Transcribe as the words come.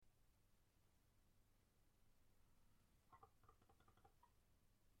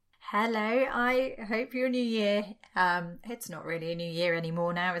Hello, I hope your new year, it's not really a new year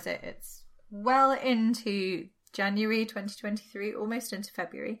anymore now, is it? It's well into January 2023, almost into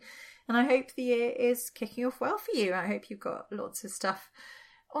February, and I hope the year is kicking off well for you. I hope you've got lots of stuff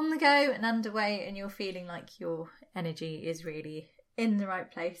on the go and underway and you're feeling like your energy is really in the right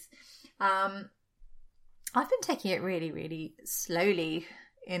place. I've been taking it really, really slowly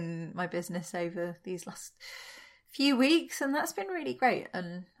in my business over these last few weeks, and that's been really great.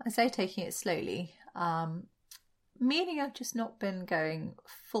 And I say taking it slowly, meaning I've just not been going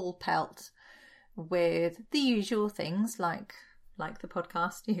full pelt with the usual things like the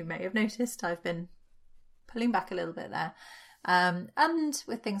podcast. You may have noticed I've been pulling back a little bit there, and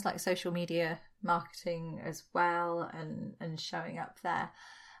with things like social media marketing as well, and showing up there.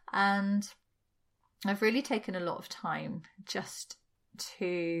 And I've really taken a lot of time just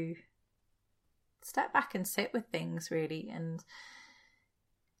to step back and sit with things really and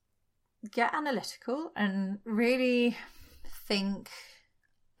get analytical and really think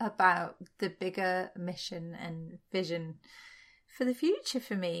about the bigger mission and vision for the future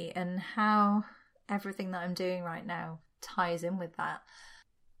for me and how everything that I'm doing right now ties in with that.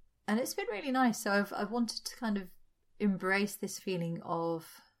 And it's been really nice. So I've wanted to kind of embrace this feeling of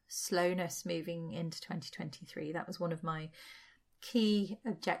slowness moving into 2023. That was one of my key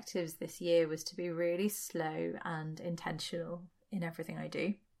objectives this year, was to be really slow and intentional in everything I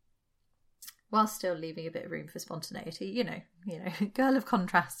do, while still leaving a bit of room for spontaneity. You know, girl of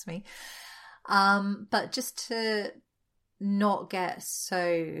contrasts me. But just to not get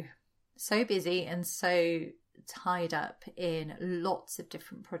so busy and so tied up in lots of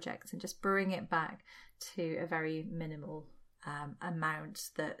different projects, and just bring it back to a very minimal amount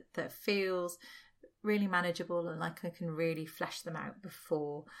that feels really manageable and like I can really flesh them out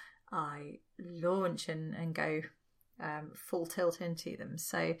before I launch and go full tilt into them.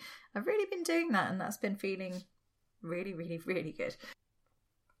 So I've really been doing that, and that's been feeling really, really, really good.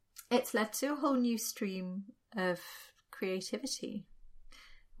 It's led to a whole new stream of creativity,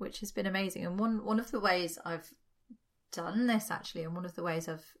 which has been amazing. And one of the ways I've done this actually, and one of the ways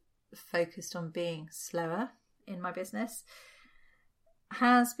I've focused on being slower in my business,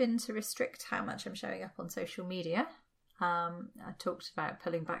 has been to restrict how much I'm showing up on social media. I talked about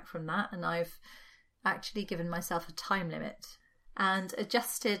pulling back from that, and I've actually given myself a time limit and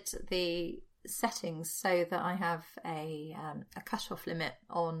adjusted the settings so that I have a cut-off limit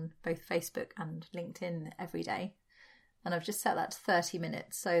on both Facebook and LinkedIn every day. And I've just set that to 30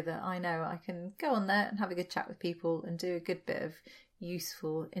 minutes so that I know I can go on there and have a good chat with people and do a good bit of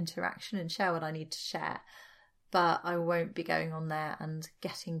useful interaction and share what I need to share. But I won't be going on there and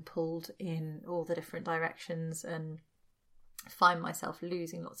getting pulled in all the different directions and find myself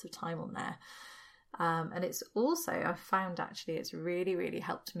losing lots of time on there. And it's also, I've found actually it's really, really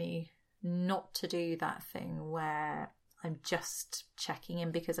helped me not to do that thing where I'm just checking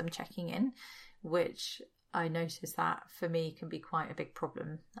in because I'm checking in, which I notice that for me can be quite a big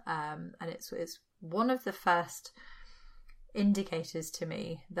problem. And it's one of the first indicators to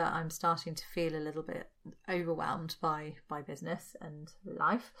me that I'm starting to feel a little bit overwhelmed by business and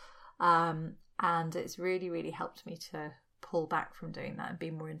life, and it's really, really helped me to pull back from doing that and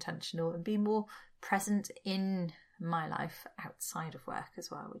be more intentional and be more present in my life outside of work as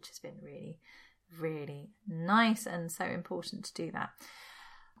well, which has been really, really nice and so important to do that.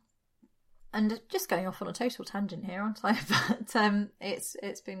 And just going off on a total tangent here, aren't I? But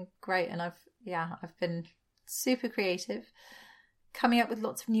it's been great, and I've been super creative, coming up with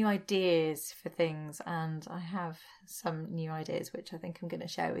lots of new ideas for things, and I have some new ideas which I think I'm going to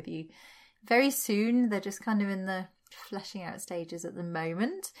share with you very soon. They're just kind of in the fleshing out stages at the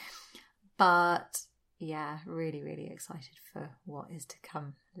moment, but yeah, really, really excited for what is to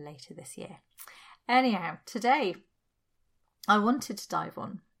come later this year. Anyhow, today I wanted to dive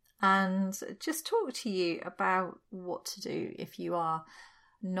on and just talk to you about what to do if you are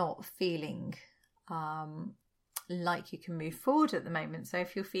not feeling like you can move forward at the moment. So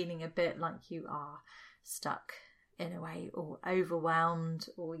if you're feeling a bit like you are stuck in a way, or overwhelmed,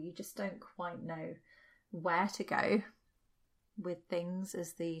 or you just don't quite know where to go with things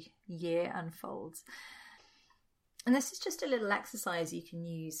as the year unfolds. And this is just a little exercise you can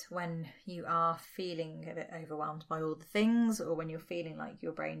use when you are feeling a bit overwhelmed by all the things, or when you're feeling like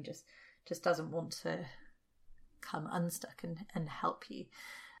your brain just doesn't want to come unstuck and help you.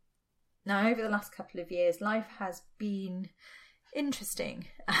 Now, over the last couple of years, life has been interesting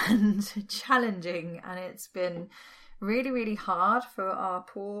and challenging, and it's been really, really hard for our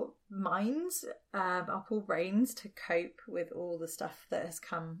poor minds, our poor brains to cope with all the stuff that has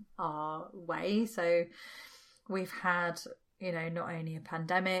come our way. So we've had, not only a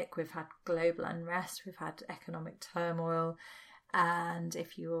pandemic, we've had global unrest, we've had economic turmoil. And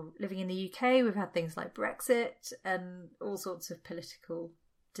if you're living in the UK, we've had things like Brexit and all sorts of political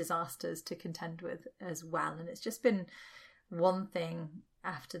disasters to contend with as well. And it's just been one thing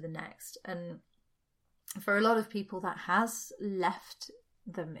after the next. And for a lot of people, that has left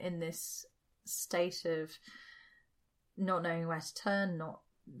them in this state of not knowing where to turn, not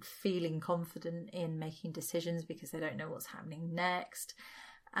feeling confident in making decisions because they don't know what's happening next.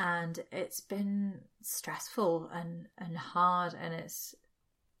 And it's been stressful and hard, and it's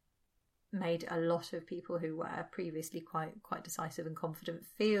made a lot of people who were previously quite decisive and confident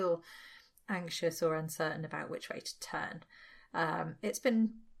feel anxious or uncertain about which way to turn. It's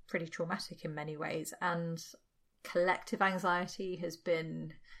been pretty traumatic in many ways, and collective anxiety has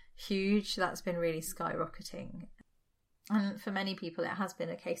been huge. That's been really skyrocketing. And for many people, it has been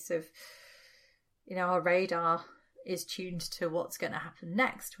a case of, our radar is tuned to what's going to happen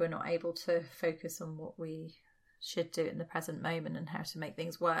next. We're not able to focus on what we should do in the present moment and how to make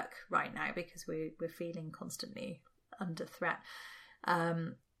things work right now because we're feeling constantly under threat.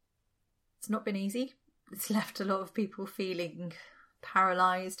 It's not been easy. It's left a lot of people feeling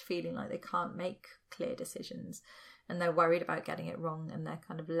paralysed, feeling like they can't make clear decisions, and they're worried about getting it wrong, and they're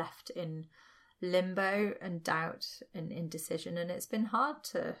kind of left in limbo and doubt and indecision. And it's been hard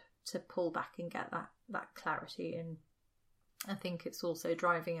to pull back and get that clarity. And I think it's also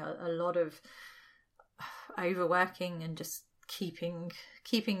driving a lot of overworking and just keeping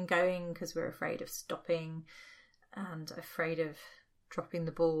going because we're afraid of stopping and afraid of dropping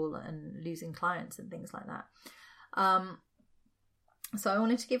the ball and losing clients and things like that. So I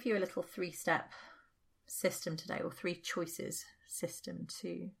wanted to give you a little 3-step system today, or 3 choices system,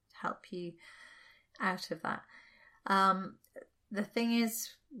 to help you out of that. The thing is,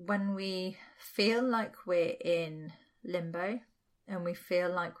 when we feel like we're in limbo and we feel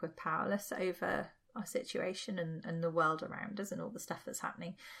like we're powerless over our situation and the world around us and all the stuff that's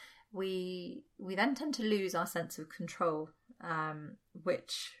happening, we then tend to lose our sense of control,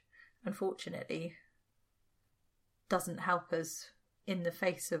 which unfortunately doesn't help us in the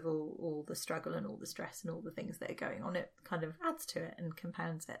face of all the struggle and all the stress and all the things that are going on. It kind of adds to it and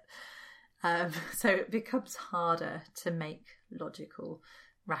compounds it. So it becomes harder to make logical,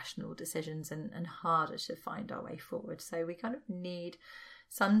 rational decisions and harder to find our way forward. So we kind of need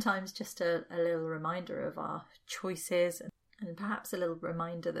sometimes just a little reminder of our choices, and perhaps a little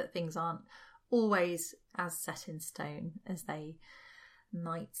reminder that things aren't always as set in stone as they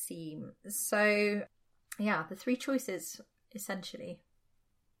might seem. So yeah, the 3 choices essentially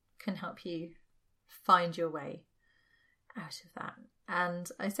can help you find your way out of that. And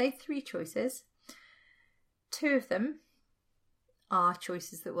I say 3 choices. 2 of them are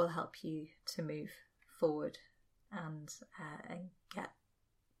choices that will help you to move forward and get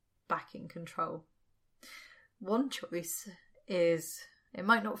back in control. One choice is, it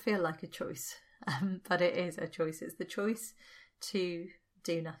might not feel like a choice, but it is a choice. It's the choice to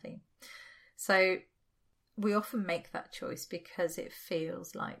do nothing. So we often make that choice because it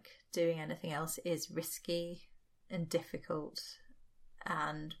feels like doing anything else is risky and difficult,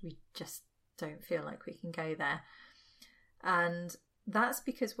 and we just don't feel like we can go there. And that's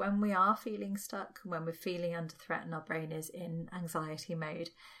because when we are feeling stuck, when we're feeling under threat and our brain is in anxiety mode,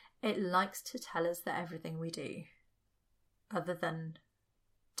 it likes to tell us that everything we do, other than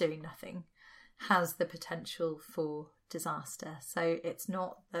doing nothing, has the potential for disaster. So it's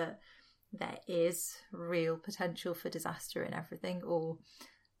not that there is real potential for disaster in everything, or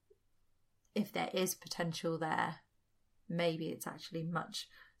if there is potential there, maybe it's actually much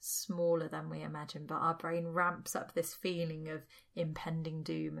smaller than we imagine. But our brain ramps up this feeling of impending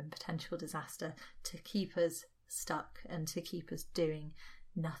doom and potential disaster to keep us stuck and to keep us doing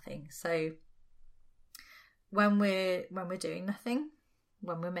nothing. So when we're doing nothing,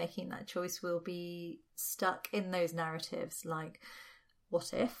 when we're making that choice, we'll be stuck in those narratives like,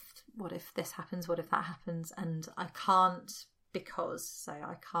 what if this happens, what if that happens, and I can't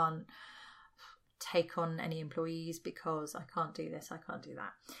take on any employees because I can't do this, I can't do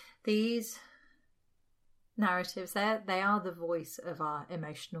that. These narratives, they are the voice of our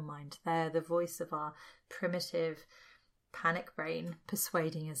emotional mind. They're the voice of our primitive panic brain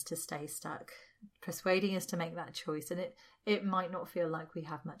persuading us to stay stuck, persuading us to make that choice. And it might not feel like we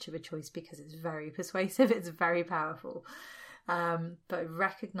have much of a choice because it's very persuasive, it's very powerful. But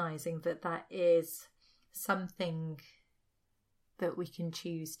recognizing that is something that we can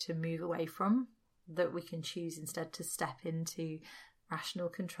choose to move away from, that we can choose instead to step into rational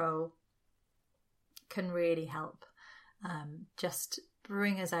control, can really help just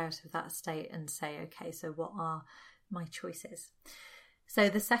bring us out of that state and say, okay, so what are my choice is. So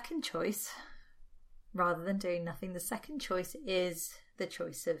the second choice, rather than doing nothing, the second choice is the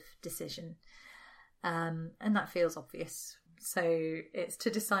choice of decision. And that feels obvious. So it's to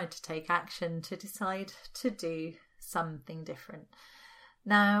decide to take action, to decide to do something different.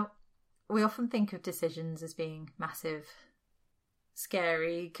 Now, we often think of decisions as being massive,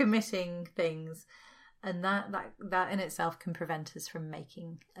 scary, committing things. And that in itself can prevent us from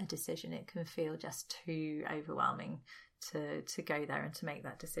making a decision. It can feel just too overwhelming to go there and to make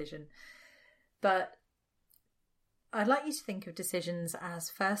that decision. But I'd like you to think of decisions as,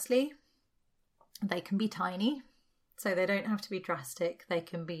 firstly, they can be tiny. So they don't have to be drastic. They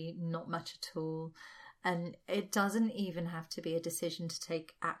can be not much at all. And it doesn't even have to be a decision to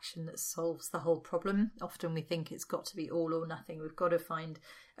take action that solves the whole problem. Often we think it's got to be all or nothing. We've got to find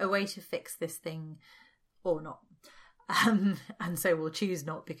a way to fix this thing or not. And so we'll choose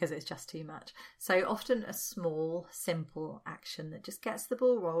not because it's just too much. So often a small, simple action that just gets the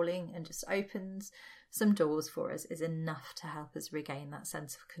ball rolling and just opens some doors for us is enough to help us regain that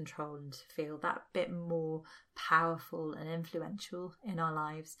sense of control and to feel that bit more powerful and influential in our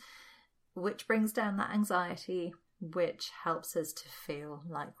lives, which brings down that anxiety, which helps us to feel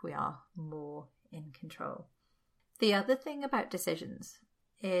like we are more in control. The other thing about decisions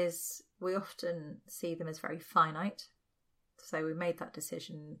is we often see them as very finite. So we made that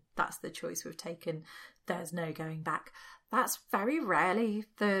decision, that's the choice we've taken, there's no going back. That's very rarely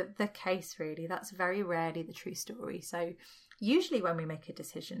the case, really. That's very rarely the true story. So usually when we make a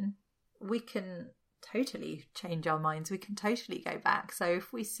decision, we can totally change our minds. We can totally go back. So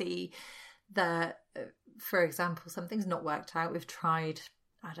if we see that, for example, something's not worked out, we've tried,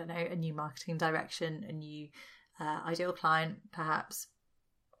 I don't know, a new marketing direction, a new ideal client, perhaps,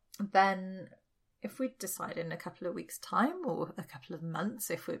 then if we decide in a couple of weeks' time or a couple of months,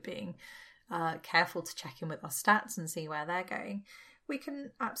 if we're being careful to check in with our stats and see where they're going, we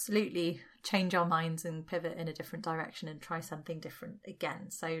can absolutely change our minds and pivot in a different direction and try something different again.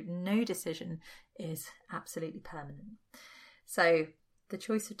 So no decision is absolutely permanent. So the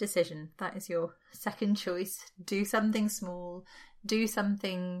choice of decision, that is your second choice. Do something small, do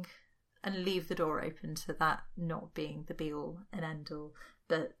something and leave the door open to that not being the be all and end all,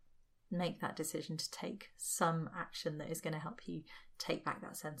 but make that decision to take some action that is going to help you take back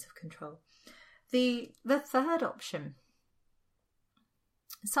that sense of control. The third option,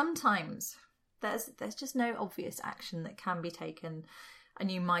 sometimes there's just no obvious action that can be taken, and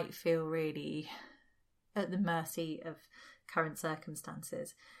you might feel really at the mercy of current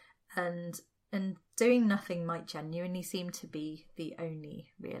circumstances, and doing nothing might genuinely seem to be the only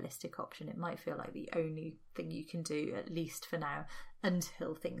realistic option. It might feel like the only thing you can do, at least for now,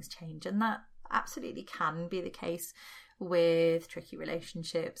 until things change. And that absolutely can be the case with tricky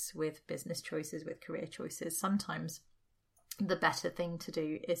relationships, with business choices, with career choices. Sometimes the better thing to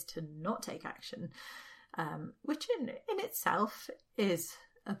do is to not take action, which in itself is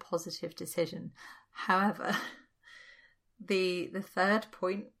a positive decision. However, the third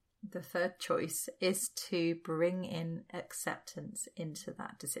point, the third choice, is to bring in acceptance into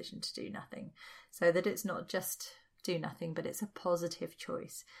that decision to do nothing, so that it's not just do nothing, but it's a positive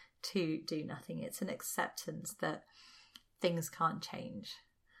choice to do nothing. It's an acceptance that things can't change.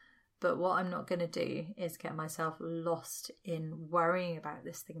 But what I'm not going to do is get myself lost in worrying about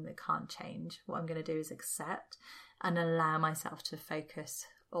this thing that can't change. What I'm going to do is accept and allow myself to focus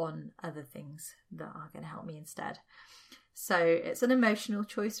on other things that are going to help me instead. So it's an emotional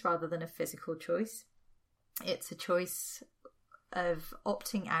choice rather than a physical choice. It's a choice of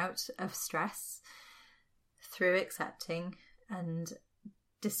opting out of stress through accepting and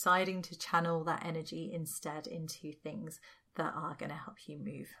deciding to channel that energy instead into things that are going to help you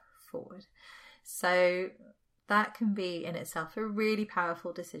move forward. So that can be in itself a really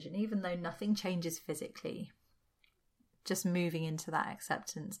powerful decision, even though nothing changes physically. Just moving into that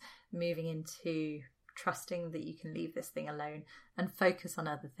acceptance, moving into trusting that you can leave this thing alone and focus on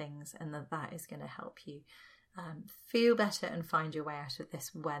other things, and that is going to help you feel better and find your way out of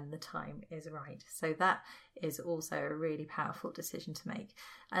this when the time is right. So that is also a really powerful decision to make.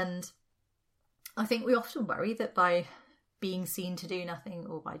 And I think we often worry that by being seen to do nothing,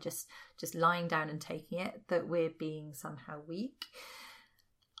 or by just lying down and taking it, that we're being somehow weak.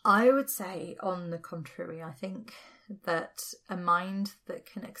 I would say, on the contrary, I think that a mind that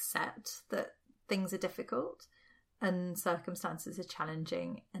can accept that things are difficult and circumstances are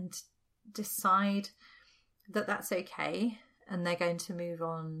challenging and decide that that's okay and they're going to move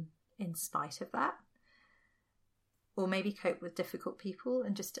on in spite of that, or maybe cope with difficult people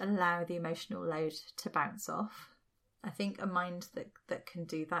and just allow the emotional load to bounce off. I think a mind that can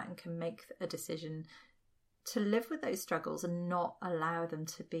do that and can make a decision to live with those struggles and not allow them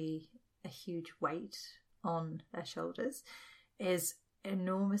to be a huge weight on their shoulders is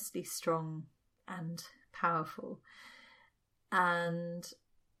enormously strong and powerful. And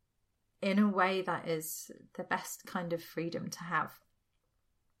in a way, that is the best kind of freedom to have,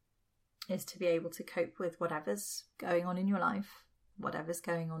 is to be able to cope with whatever's going on in your life, whatever's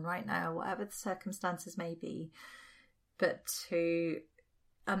going on right now, whatever the circumstances may be, but to,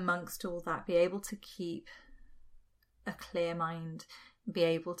 amongst all that, be able to keep a clear mind, be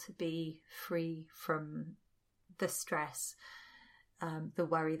able to be free from the stress, the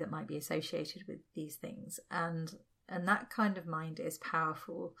worry that might be associated with these things. And that kind of mind is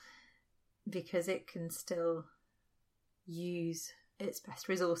powerful because it can still use its best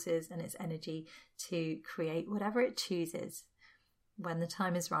resources and its energy to create whatever it chooses when the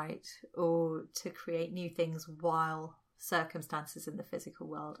time is right, or to create new things while circumstances in the physical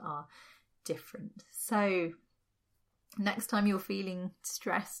world are different. So next time you're feeling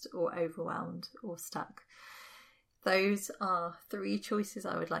stressed or overwhelmed or stuck, those are 3 choices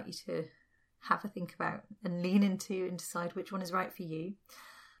I would like you to have a think about and lean into and decide which one is right for you.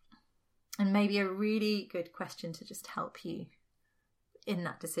 And maybe a really good question to just help you in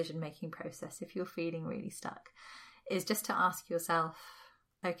that decision-making process, if you're feeling really stuck, is just to ask yourself,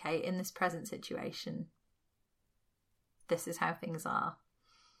 okay, in this present situation, this is how things are.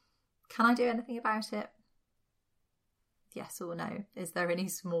 Can I do anything about it? Yes or no? Is there any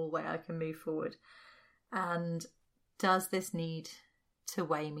small way I can move forward? And does this need to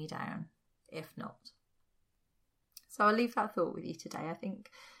weigh me down? If not. So I'll leave that thought with you today. I think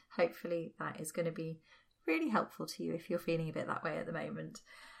hopefully that is going to be really helpful to you if you're feeling a bit that way at the moment.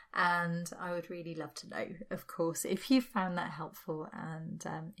 And I would really love to know, of course, if you've found that helpful and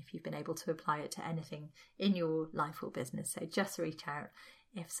if you've been able to apply it to anything in your life or business. So just reach out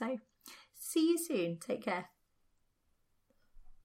if so. See you soon. Take care.